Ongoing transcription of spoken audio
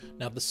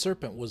Now the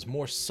serpent was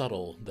more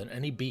subtle than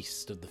any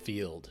beast of the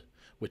field,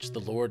 which the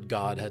Lord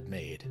God had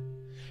made.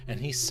 And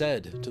he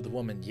said to the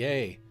woman,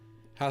 Yea,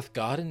 hath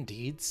God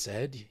indeed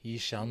said, Ye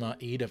shall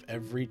not eat of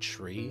every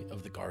tree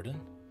of the garden?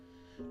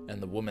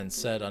 And the woman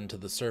said unto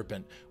the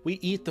serpent, We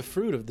eat the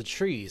fruit of the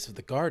trees of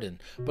the garden,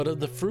 but of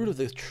the fruit of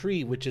the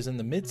tree which is in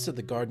the midst of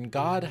the garden,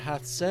 God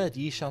hath said,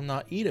 Ye shall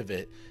not eat of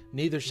it,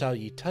 neither shall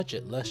ye touch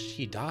it, lest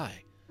ye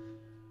die.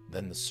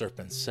 Then the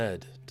serpent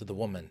said to the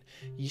woman,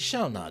 Ye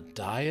shall not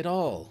die at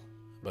all.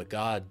 But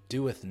God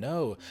doeth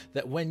know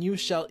that when you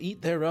shall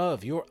eat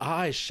thereof, your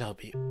eyes shall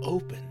be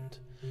opened,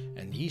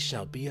 and ye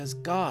shall be as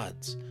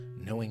gods,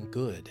 knowing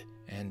good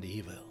and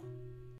evil.